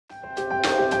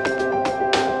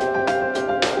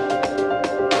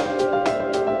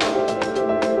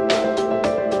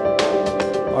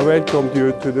I welcome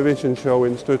you to the Vision show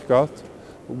in Stuttgart.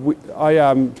 I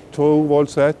am Tordivel,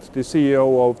 the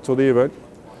CEO of Tordivel.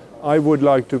 I would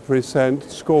like to present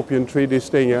Scorpion 3D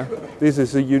Stinger. This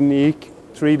is a unique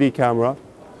 3D camera.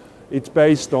 It's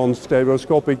based on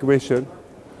stereoscopic vision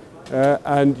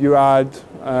and you add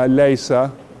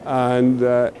laser and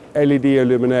LED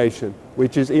illumination,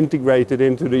 which is integrated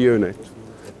into the unit.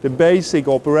 The basic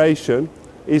operation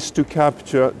is to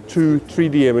capture two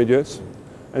 3D images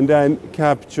and then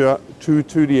capture two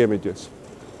 2D images.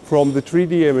 From the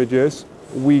 3D images,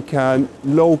 we can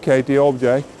locate the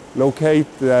object, locate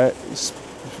the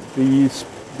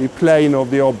plane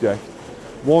of the object.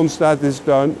 Once that is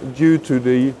done, due to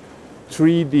the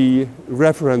 3D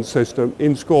reference system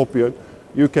in Scorpion,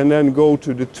 you can then go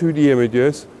to the 2D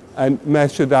images and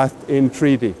measure that in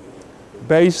 3D.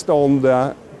 Based on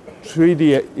the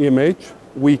 3D image,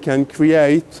 we can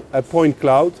create a point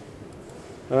cloud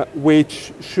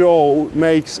which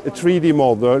makes a 3D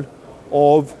model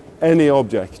of any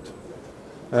object.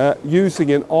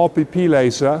 Using an RPP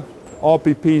laser,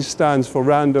 RPP stands for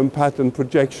random pattern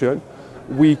projection,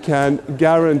 we can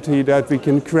guarantee that we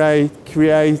can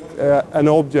create an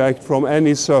object from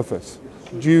any surface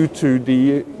due to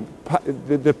the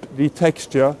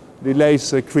texture the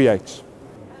laser creates.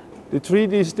 The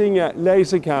 3D Stinger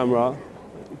laser camera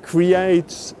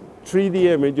creates 3D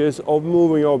images of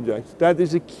moving objects. That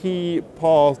is a key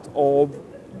part of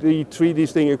the 3D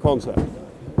Stinger concept.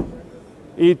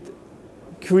 It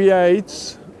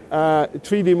creates a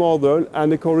 3D model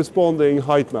and a corresponding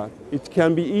height map. It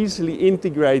can be easily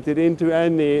integrated into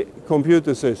any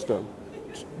computer system,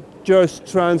 just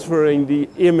transferring the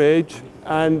image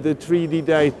and the 3D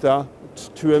data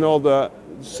to another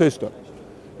system.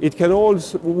 It can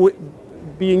also,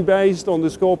 being based on the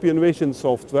Scorpion Vision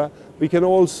software, we can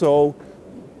also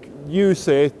use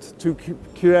it to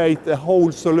create a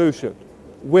whole solution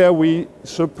where we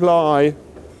supply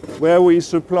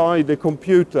the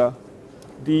computer,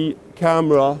 the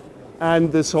camera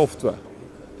and the software.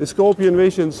 The Scorpion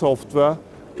Vision software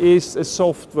is a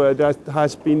software that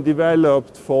has been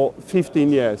developed for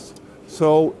 15 years.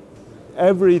 So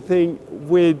everything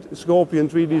with Scorpion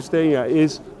 3D Stinger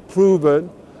is proven,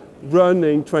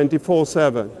 running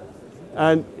 24/7.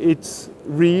 And it's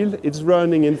real, it's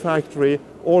running in factory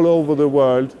all over the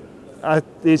world at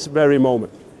this very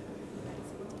moment.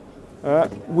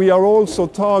 We are also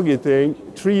targeting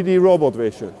 3D robot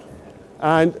vision.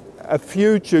 And a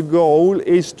future goal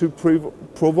is to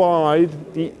provide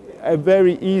a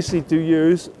very easy to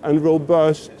use and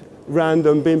robust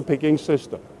random bin picking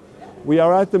system. We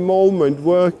are at the moment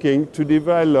working to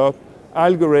develop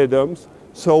algorithms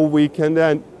so we can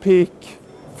then pick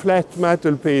flat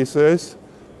metal pieces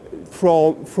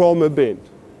from a bin.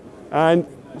 And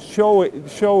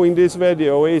showing this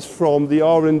video is from the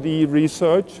R&D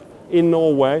research in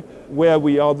Norway, where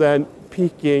we are then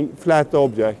picking flat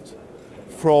objects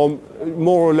from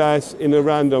more or less in a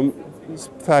random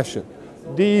fashion.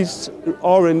 This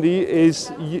R&D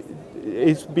is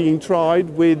being tried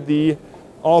with the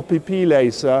RPP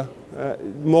laser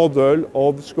model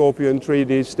of Scorpion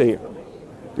 3D Stinger.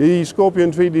 The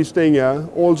Scorpion 3D Stinger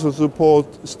also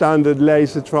supports standard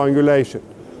laser triangulation.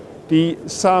 The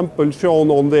sample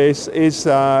shown on this is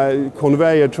a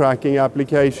conveyor tracking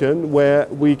application where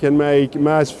we can make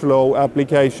mass flow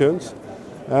applications.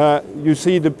 You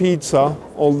see the pizza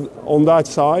on that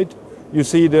side, you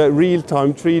see the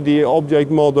real-time 3D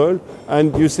object model,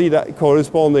 and you see that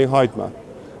corresponding height map.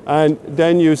 And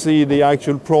then you see the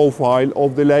actual profile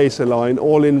of the laser line,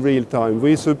 all in real time.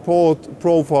 We support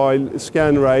profile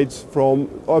scan rates from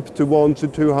up to 1 to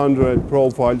 200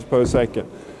 profiles per second.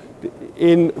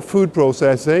 In food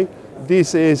processing,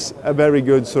 this is a very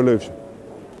good solution.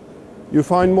 You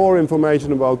find more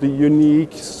information about the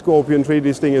unique Scorpion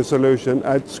 3D Stinger solution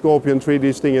at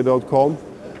scorpion3dstinger.com,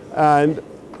 and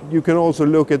you can also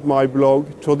look at my blog,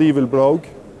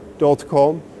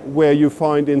 tordivelblog.com, where you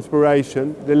find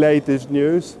inspiration, the latest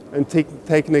news and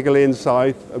technical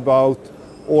insight about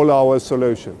all our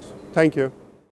solutions. Thank you.